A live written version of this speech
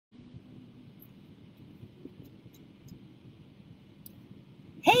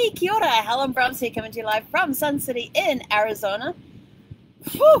Hey, kia ora, Helen Brahms here, coming to you live from Sun City in Arizona.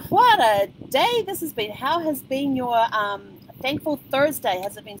 Whew, what a day this has been. How has been your thankful Thursday?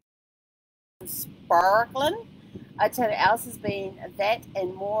 Has it been sparkling? I tell you, ours has been that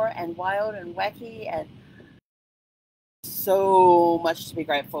and more and wild and wacky and so much to be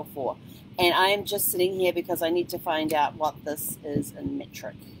grateful for. And I am just sitting here because I need to find out what this is in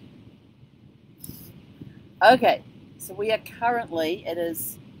metric. Okay, so we are currently, it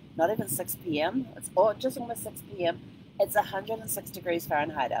is not even 6 p.m. It's just almost 6 p.m. It's 106 degrees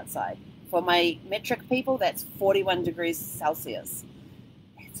Fahrenheit outside. For my metric people, that's 41 degrees Celsius.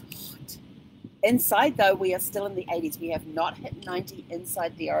 It's hot. Inside, though, we are still in the 80s. We have not hit 90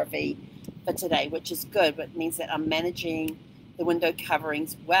 inside the RV for today, which is good. It means that I'm managing the window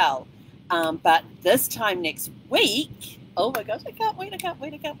coverings well. But this time next week, oh my gosh, I can't wait.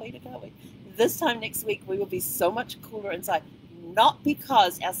 This time next week, we will be so much cooler inside. Not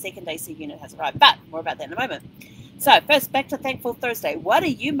because our second AC unit has arrived, but more about that in a moment. So first, back to Thankful Thursday. What are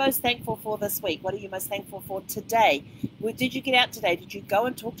you most thankful for this week? What are you most thankful for today? Did you get out today? Did you go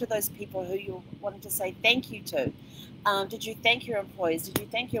and talk to those people who you wanted to say thank you to? Did you thank your employees? Did you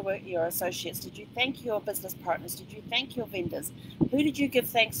thank your associates? Did you thank your business partners? Did you thank your vendors? Who did you give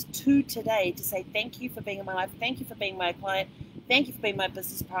thanks to today to say thank you for being in my life? Thank you for being my client. Thank you for being my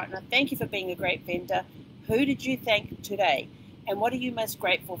business partner. Thank you for being a great vendor. Who did you thank today? And what are you most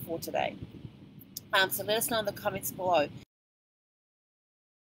grateful for today? So let us know in the comments below.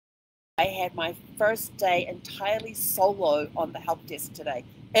 I had my first day entirely solo on the help desk today.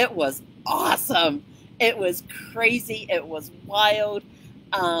 It was awesome. It was crazy. It was wild.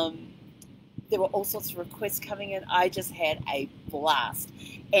 There were all sorts of requests coming in. I just had a blast.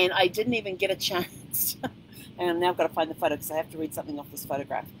 And I didn't even get a chance. And now I've got to find the photo because I have to read something off this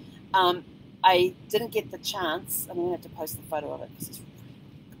photograph. I didn't get the chance. I'm going to have to post the photo of it because it's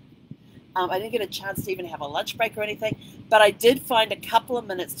I didn't get a chance to even have a lunch break or anything, but I did find a couple of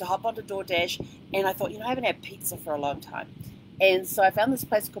minutes to hop onto DoorDash, and I thought, I haven't had pizza for a long time. And so I found this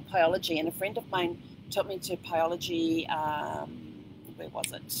place called Pyology, and a friend of mine took me to Pyology, where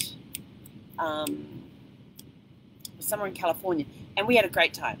was it? It was somewhere in California, and we had a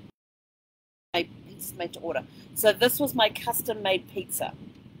great time. My pizza made to order. So this was my custom-made pizza,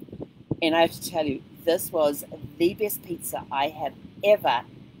 and I have to tell you, this was the best pizza I have ever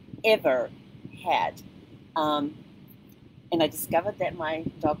had. And I discovered that my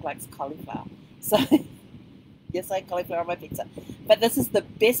dog likes cauliflower. So, yes, I like cauliflower on my pizza. But this is the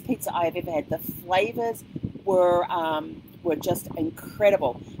best pizza I have ever had. The flavors were just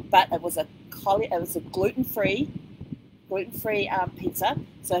incredible. But it was a gluten-free pizza.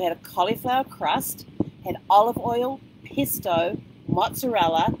 So it had a cauliflower crust, had olive oil, pesto,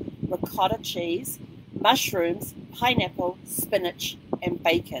 mozzarella, ricotta cheese, mushrooms, pineapple, spinach, and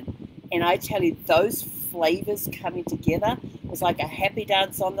bacon. And I tell you, those flavors coming together was like a happy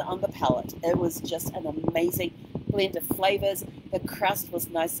dance on the palate. It was just an amazing blend of flavors. The crust was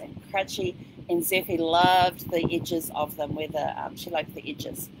nice and crunchy, and Zephy loved the edges of them, she liked the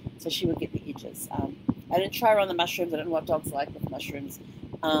edges, so she would get the edges. I didn't try her on the mushrooms. I don't know what dogs like with mushrooms.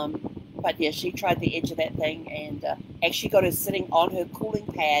 But yeah, she tried the edge of that thing, and actually got her sitting on her cooling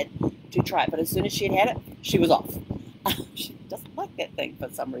pad to try it. But as soon as she had had it, she was off. She doesn't like that thing for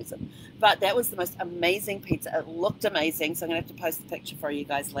some reason. But that was the most amazing pizza. It looked amazing, so I'm going to have to post the picture for you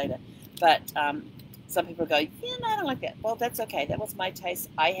guys later. But some people go, yeah, no, I don't like that. Well, that's okay. That was my taste.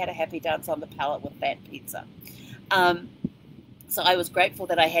 I had a happy dance on the palate with that pizza. So I was grateful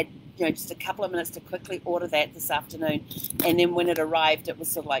that I had just a couple of minutes to quickly order that this afternoon. And then when it arrived, it was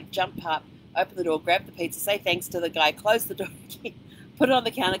sort of like jump up, open the door, grab the pizza, say thanks to the guy, close the door again, put it on the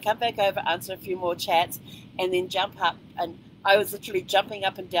counter, come back over, answer a few more chats, and then jump up. And I was literally jumping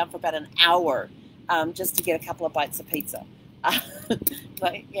up and down for about an hour just to get a couple of bites of pizza.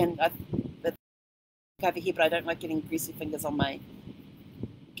 And I over here, but I don't like getting greasy fingers on my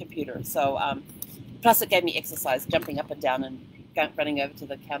computer. So plus it gave me exercise, jumping up and down and running over to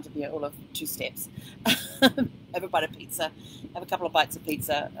the counter, all of 2 steps. Have a bite of pizza, have a couple of bites of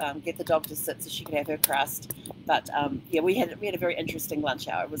pizza, get the dog to sit so she could have her crust. But yeah, we had a very interesting lunch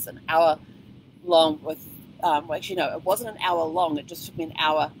hour. It was an hour long with, well, actually no, it wasn't an hour long. It just took me an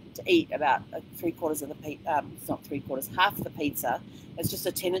hour to eat about 3/4 of the pizza. It's not 3/4, half the pizza. It's just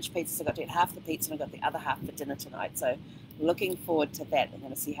a 10-inch pizza, so I got to eat half the pizza and I got the other half for dinner tonight. So looking forward to that. I'm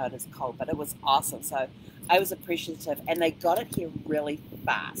going to see how it is cold, but it was awesome. So I was appreciative, and they got it here really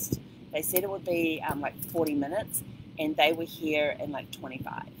fast. They said it would be like 40 minutes, and they were here in like 25.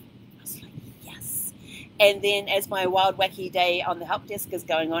 I was like, yes. And then as my wild wacky day on the help desk is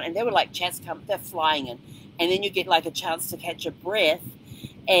going on, and there were like chats they're flying in, and then you get like a chance to catch a breath,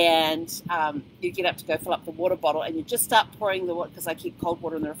 And you get up to go fill up the water bottle, and you just start pouring the water, because I keep cold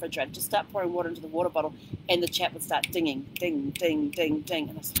water in the refrigerator, just start pouring water into the water bottle, and the chat would start dinging, ding, ding, ding, ding.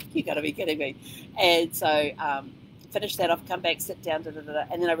 And I was like, you got to be kidding me. And so finish that off, come back, sit down, and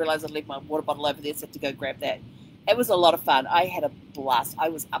then I realized I'd left my water bottle over there, so I had to go grab that. It was a lot of fun. I had a blast. I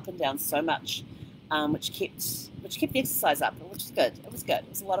was up and down so much, which kept the exercise up, which is good. It was good. It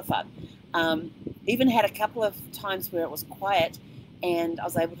was a lot of fun. Even had a couple of times where it was quiet, and I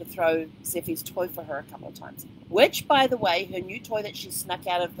was able to throw Zeffie's toy for her a couple of times. Which, by the way, her new toy that she snuck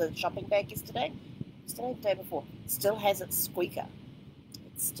out of the shopping bag yesterday, the day before, still has its squeaker.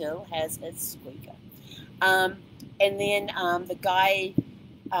 It still has its squeaker. And then the guy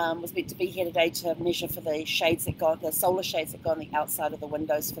was meant to be here today to measure for the shades that got, the solar shades that go on the outside of the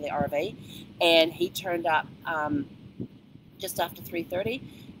windows for the RV, and he turned up just after 3:30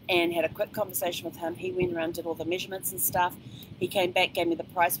 and had a quick conversation with him. He went around, did all the measurements and stuff. He came back, gave me the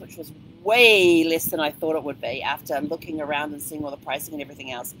price, which was way less than I thought it would be after looking around and seeing all the pricing and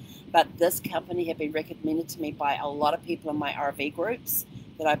everything else. But this company had been recommended to me by a lot of people in my RV groups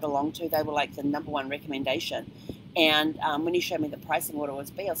that I belong to. They were like the #1 recommendation. And when he showed me the pricing, what it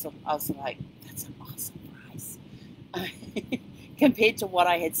would be, I was like, that's an awesome price. Compared to what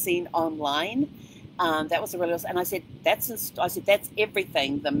I had seen online. That was a really awesome. And I said, that's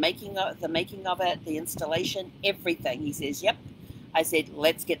everything. The making of it, the installation, everything. He says, yep. I said,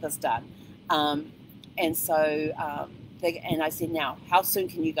 let's get this done. And I said, now, how soon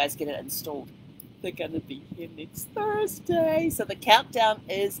can you guys get it installed? They're going to be here next Thursday. So the countdown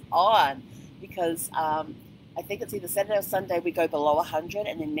is on, because I think it's either Saturday or Sunday we go below 100,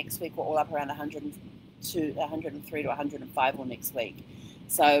 and then next week we're all up around 103 to 105 or next week.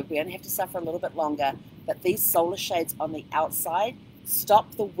 So we only have to suffer a little bit longer. But these solar shades on the outside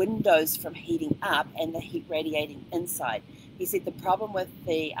stop the windows from heating up and the heat radiating inside. He said the problem with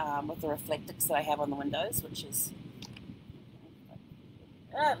the reflectors that I have on the windows, which is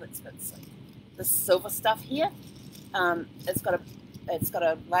let's see, the silver stuff here. It's got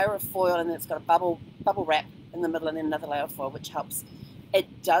a layer of foil, and then it's got a bubble wrap in the middle, and then another layer of foil, which helps.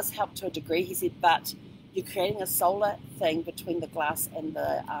 It does help to a degree, he said, but you're creating a solar thing between the glass and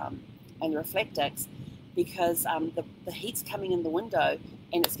the reflectors, because the heat's coming in the window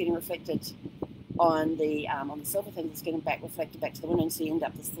and it's getting reflected on the silver thing. It's getting reflected back to the window, and so you end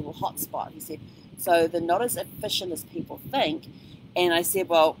up this little hot spot. He said, so they're not as efficient as people think. And I said,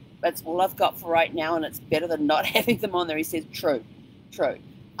 well, that's all I've got for right now, and it's better than not having them on there. He says, true.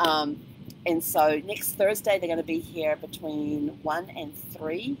 And so next Thursday they're going to be here between 1 and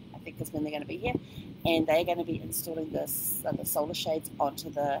 3, I think is when they're going to be here, and they're going to be installing the solar shades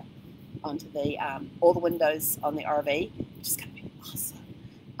onto all the windows on the RV, which is going to be awesome.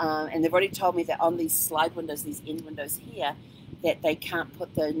 And they've already told me that on these slide windows, these end windows here, that they can't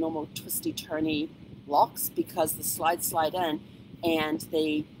put the normal twisty-turny locks, because the slides slide in and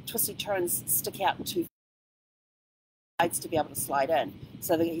the twisty turns stick out too to be able to slide in.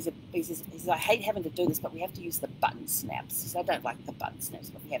 So he says, I hate having to do this, but we have to use the button snaps. So I don't like the button snaps,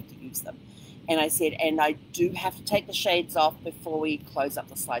 but we have to use them. And I said, and I do have to take the shades off before we close up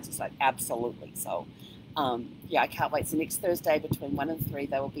the slides. He's like, absolutely. So, yeah, I can't wait. So next Thursday between 1 and 3,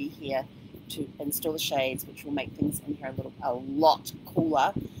 they will be here to install the shades, which will make things in here a lot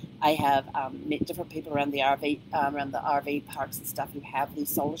cooler. I have met different people around the RV parks and stuff who have these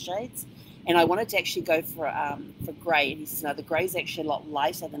solar shades. And I wanted to actually go for grey. And he says, no, the grey is actually a lot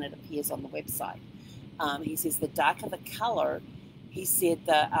lighter than it appears on the website. He says the darker the colour, he said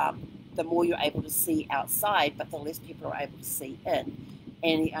the more you're able to see outside, but the less people are able to see in.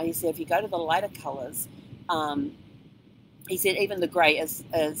 And he said if you go to the lighter colours, he said even the grey is,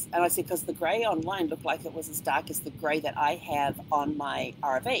 and I said, because the grey online looked like it was as dark as the grey that I have on my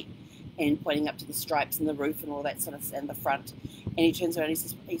RV, and pointing up to the stripes and the roof and all that sort of, and the front. And he turns around and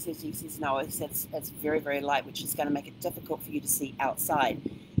he says, no, he says, it's very, very light, which is going to make it difficult for you to see outside.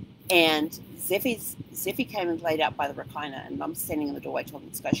 And Zeffie came and laid out by the recliner, and I'm standing in the doorway talking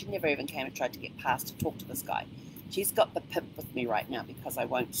to this guy. She never even came and tried to get past to talk to this guy. She's got the pimp with me right now because I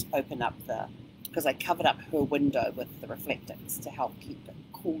won't open up because I covered up her window with the reflectors to help keep it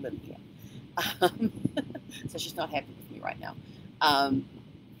cool in here. So she's not happy with me right now.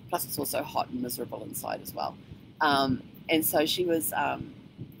 Plus it's also hot and miserable inside as well. And so she was,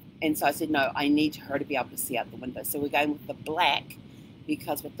 and so I said, no, I need her to be able to see out the window. So we're going with the black,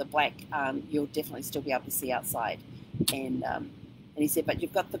 because with the black, you'll definitely still be able to see outside. And he said, but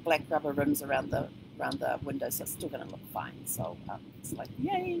you've got the black rubber rims around the window, so it's still going to look fine. So it's like,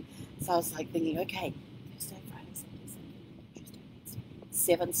 yay. So I was like thinking, okay, Thursday, Friday, Saturday, Sunday, Tuesday, Wednesday,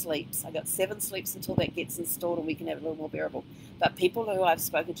 7 sleeps. I got 7 sleeps until that gets installed and we can have it a little more bearable. But people who I've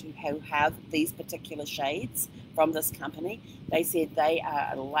spoken to who have these particular shades from this company, they said they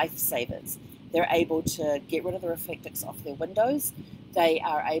are lifesavers. They're able to get rid of the reflectix off their windows. They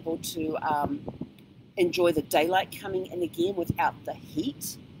are able to enjoy the daylight coming in again without the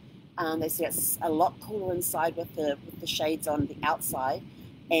heat. They say it's a lot cooler inside with the shades on the outside.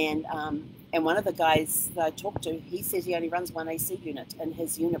 And one of the guys that I talked to, he says he only runs 1 AC unit in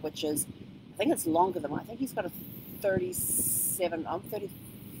his unit, which is, I think it's longer than mine. I think he's got a 37, I'm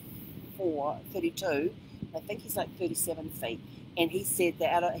 34, 32. I think he's like 37 feet. And he said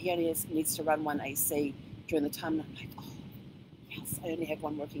that he only needs to run 1 AC during the time. And I'm like, oh, yes, I only have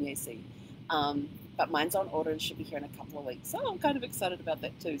 1 working AC. But mine's on order and should be here in a couple of weeks. So I'm kind of excited about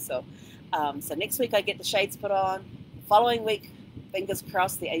that too. So so next week I get the shades put on. The following week, fingers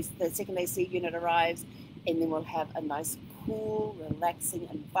crossed, the second AC unit arrives. And then we'll have a nice, cool, relaxing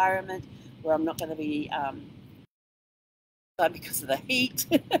environment where I'm not going to be because of the heat.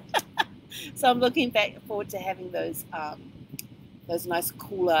 So I'm looking forward to having those nice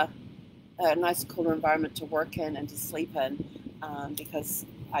cooler environment to work in and to sleep in, because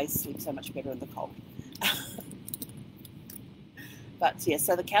I sleep so much better in the cold. But yeah,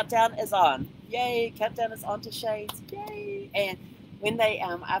 so the countdown is on. Yay! Countdown is on to shades. Yay! And when they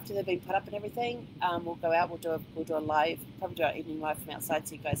after they've been put up and everything, we'll go out. We'll do a live, probably do our evening live from outside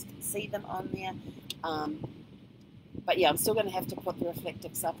so you guys can see them on there. But yeah, I'm still going to have to put the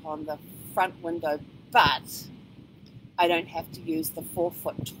reflectix up on the front window, but I don't have to use the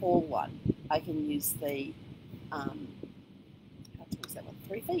 4-foot tall one. I can use the how tall is that one?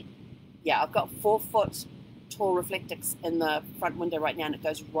 3 feet. Yeah, I've got 4-foot tall reflectix in the front window right now, and it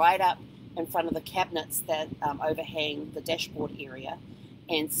goes right up in front of the cabinets that overhang the dashboard area.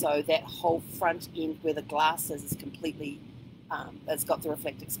 And so that whole front end where the glass is completely, it's got the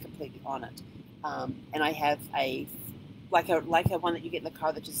reflectix completely on it. And I have like a one that you get in the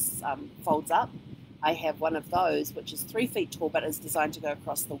car that just folds up. I have one of those which is 3 feet tall, but is designed to go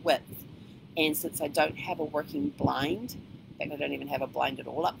across the width. And since I don't have a working blind, in fact I don't even have a blind at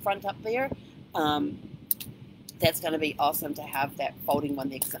all up front up there, that's going to be awesome to have that folding one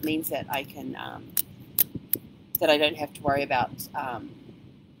there, because it means that I can that I don't have to worry about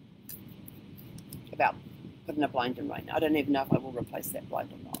putting a blind in right now. I don't even know if I will replace that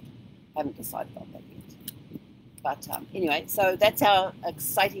blind or not. I haven't decided on that yet. But anyway, so that's our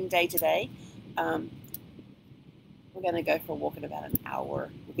exciting day today. We're going to go for a walk in about an hour.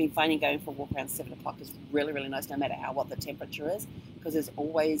 We've been finding going for a walk around 7 o'clock is really, really nice, no matter what the temperature is, because there's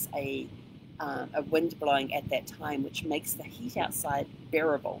always a wind blowing at that time, which makes the heat outside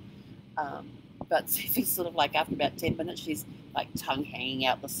bearable. But Sophie's sort of like, after about 10 minutes, she's like tongue hanging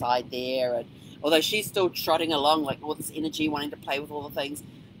out the side there. And although she's still trotting along, like all this energy, wanting to play with all the things,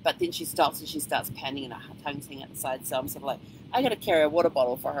 but then she stops and she starts panting and her tongue's hanging out the side. So I'm sort of like, I got to carry a water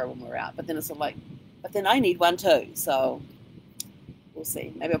bottle for her when we're out. But then it's sort of like, but then I need one too. So we'll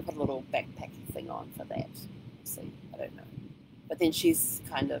see. Maybe I'll put a little backpacking thing on for that. We'll see. I don't know. But then she's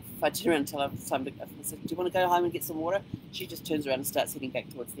kind of, if I turn around and tell her it's time to go, I said, do you want to go home and get some water? She just turns around and starts heading back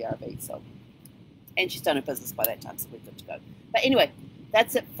towards the RV. So, and she's done her business by that time, so we're good to go. But anyway,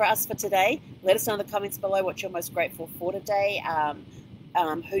 that's it for us for today. Let us know in the comments below what you're most grateful for today.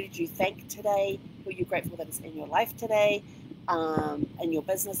 Who did you thank today? Who are you grateful that is in your life today? In your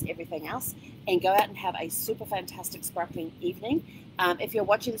business, everything else. And go out and have a super fantastic sparkling evening. If you're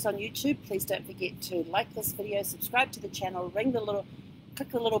watching this on YouTube, please don't forget to like this video, subscribe to the channel, click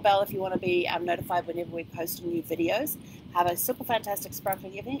the little bell if you want to be notified whenever we post new videos. Have a super fantastic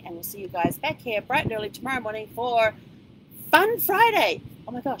sparkling evening, and we'll see you guys back here bright and early tomorrow morning for Fun Friday.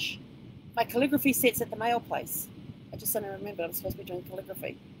 Oh my gosh, my calligraphy set's at the mail place. I just suddenly remembered I'm supposed to be doing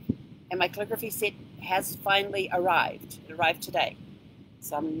calligraphy. And my calligraphy set has finally arrived. It arrived today.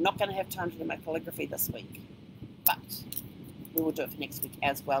 So I'm not going to have time to do my calligraphy this week. But we will do it for next week,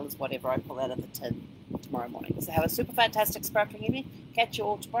 as well as whatever I pull out of the tin tomorrow morning. So have a super fantastic sparkling evening. Catch you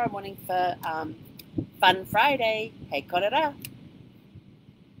all tomorrow morning for Fun Friday. Hey, korera.